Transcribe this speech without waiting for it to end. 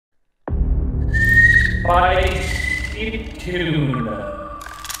Spicy tuna.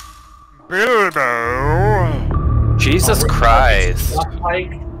 Bilbo! Jesus Christ.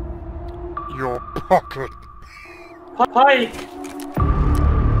 Pike. Your pocket. Pike.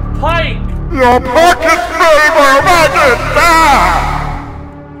 Pike. Your pocket, Bilbo!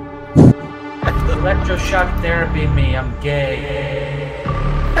 Electroshock therapy me. I'm gay.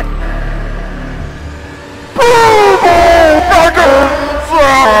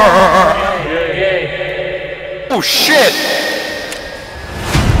 Gay. Oh shit!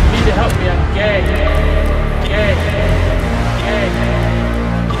 You need to help me. I'm gay. Gay. Gay.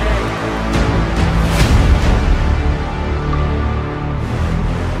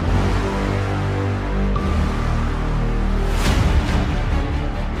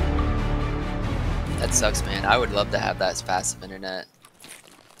 That sucks, man. I would love to have that passive internet.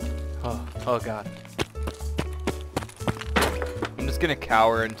 Oh god. I'm just gonna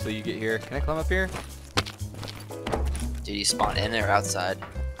cower until you get here. Can I climb up here? Dude, you spawn in or outside?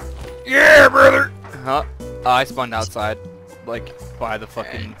 Yeah, brother! Huh? I spawned outside. Like, by the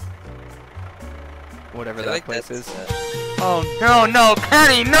fucking... whatever that place is. Oh, no,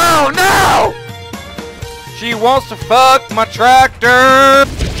 Kenny, no! She wants to fuck my tractor!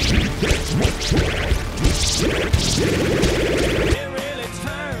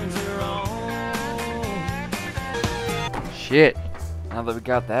 Shit. Now that we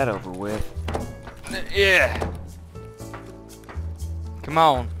got that over with. Yeah. Come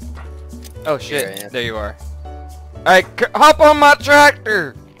on. Oh shit. There you are. Alright, hop on my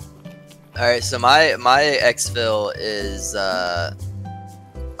tractor! Alright, so my exfil is I'm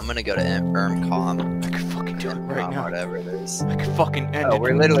gonna go to ERMCOM. I could fucking do it right now. Whatever it is. I could fucking end it.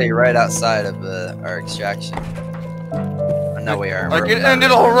 We're literally right outside of our extraction. Oh, no, we are. I can end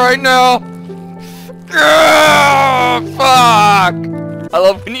it all right now! Oh, fuck! I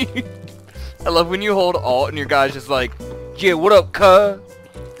love when you hold alt and your guy's just like, yeah, what up, cuh?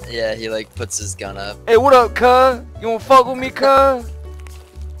 Yeah, he like puts his gun up. Hey, what up, cuh? You wanna fuck with me, cuh?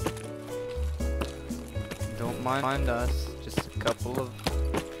 Don't mind us. Just a couple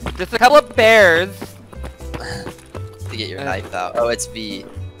of bears. To get your knife out. Oh, it's V.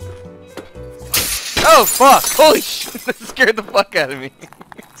 Oh fuck! Holy shit! That scared the fuck out of me.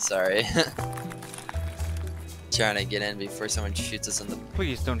 Sorry. Trying to get in before someone shoots us in the.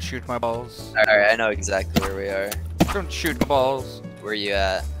 Please don't shoot my balls. Alright, I know exactly where we are. Don't shoot my balls. Where you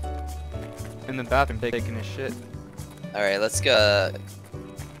at? In the bathroom taking a shit. Alright, let's go.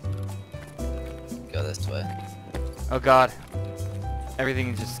 Go this way. Oh god. Everything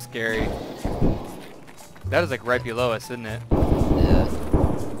is just scary. That is like right below us, isn't it? Yeah.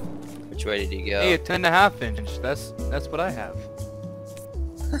 Which way did you go? Hey, a 10.5 inch. That's what I have.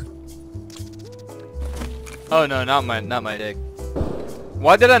 Oh no, not my dick.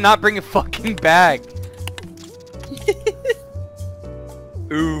 Why did I not bring a fucking bag?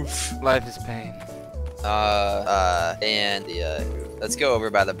 Oof. Life is pain. And let's go over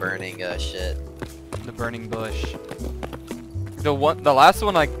by the burning shit. The burning bush. The last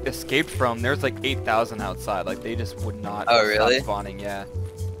one I escaped from, there's like 8,000 outside. Like they just would not really? stop spawning. Yeah.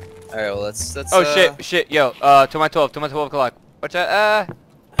 All right, well let's. Oh shit, yo. To my 12 o'clock. Watch out.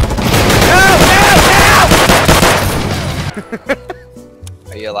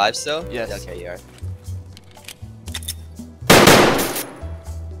 Are you alive still? Yes. Okay, you are.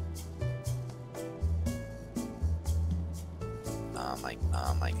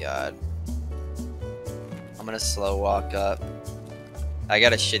 Oh my god. I'm gonna slow walk up. I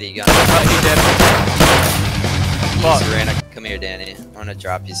got a shitty gun. Come here, Danny. I'm gonna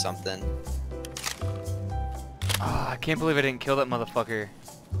drop you something. Oh, I can't believe I didn't kill that motherfucker.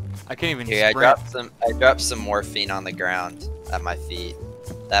 I can't even Here, sprint. I dropped some morphine on the ground at my feet.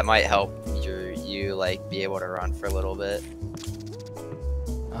 That might help you like be able to run for a little bit.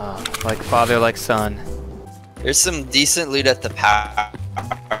 Oh, like father, like son. There's some decent loot at the power.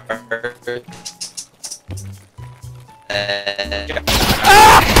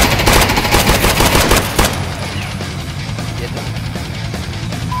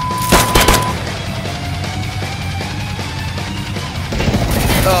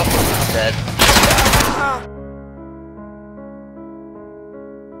 Oh, I'm dead.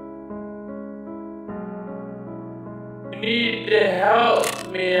 You need to help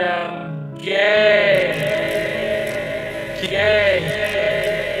me. I'm gay. Gay.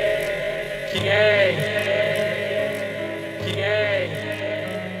 Gay. Gay.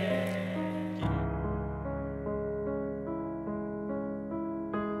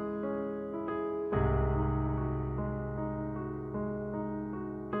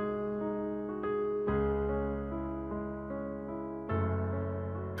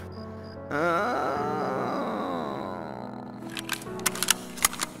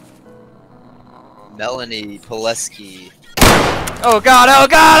 Melanie Pileski. Oh god, oh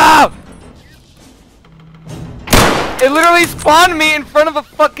god, oh! It literally spawned me in front of a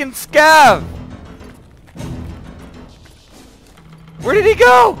fucking scav! Where did he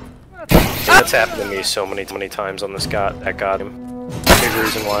go? That's happened to me so many times on this that got him. Big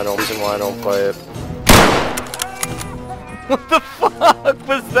reason why I don't play it. What the fuck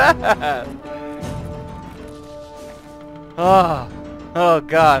was that? Oh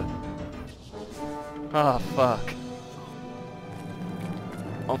god. Oh fuck.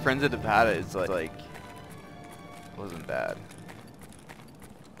 All friends that have had it, it's like wasn't bad.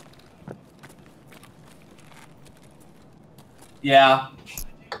 Yeah.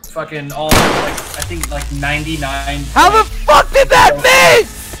 Fucking all, like, I think like 99. How the fuck did that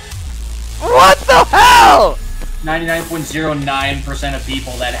miss? What the hell? 99.09% of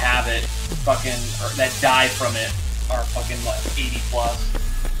people that have it, fucking, or that die from it, are fucking like 80 plus.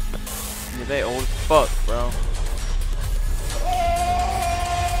 Yeah, they old as fuck, bro.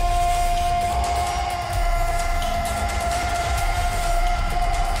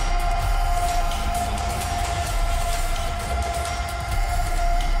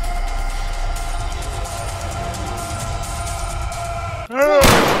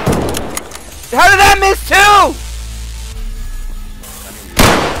 How did that miss too?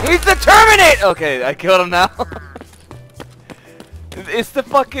 He's the Terminate! Okay, I killed him now. It's the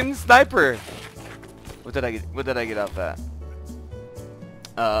fucking sniper. What did I get out that?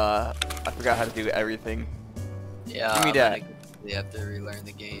 I forgot how to do everything. Yeah, Give me that. You have to relearn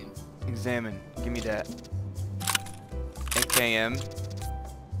the game. Examine. Give me that. AKM.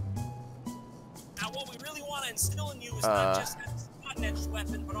 Now, what we really want to instill in you is not just that edged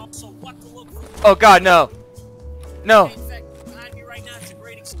weapon, but also what to look for. Oh god, no. No. In fact, behind me right now, it's a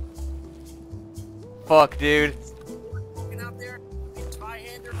great experience. Fuck, dude. Looking out there, big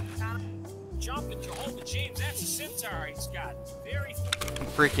tie-hander, kind of jumping Jehovah James. That's a centaur he's got. Very. I'm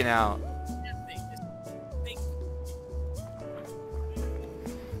freaking out. That thing, this thing.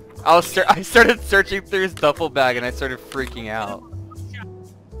 I started searching through his duffel bag and I started freaking out.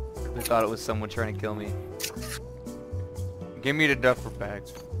 I thought it was someone trying to kill me. Give me the duffel bag.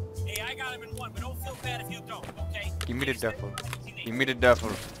 Hey, I got him in one, but don't feel bad if you don't, okay? Give me the duffel. Give me the duffel.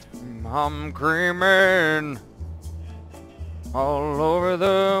 I'm creaming all over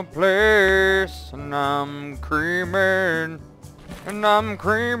the place, and I'm creaming, and I'm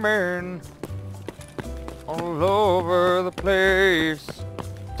creaming all over the place.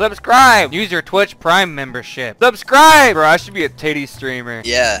 Subscribe! Use your Twitch Prime membership. Subscribe! Bro, I should be a titty streamer.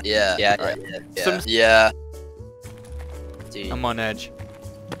 Yeah. Right. Yeah. Dude, I'm on edge.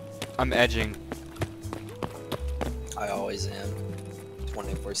 I'm edging. I always am.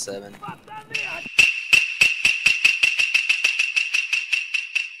 24/7.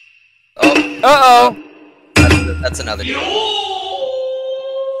 Oh. Uh-oh! That's another dude.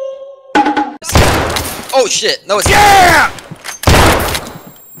 Oh shit! No, it's Yeah!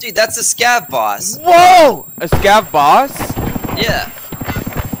 dude. That's a scav boss. Whoa! A scav boss? Yeah.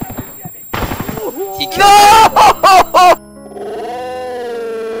 He killed No!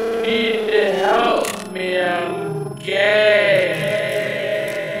 Need to help me, I'm gay.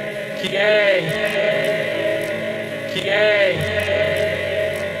 Gay. Gay.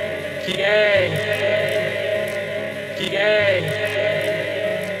 Gay. Gay.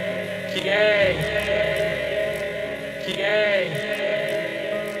 Gay. Gay.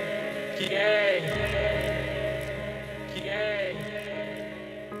 Gay.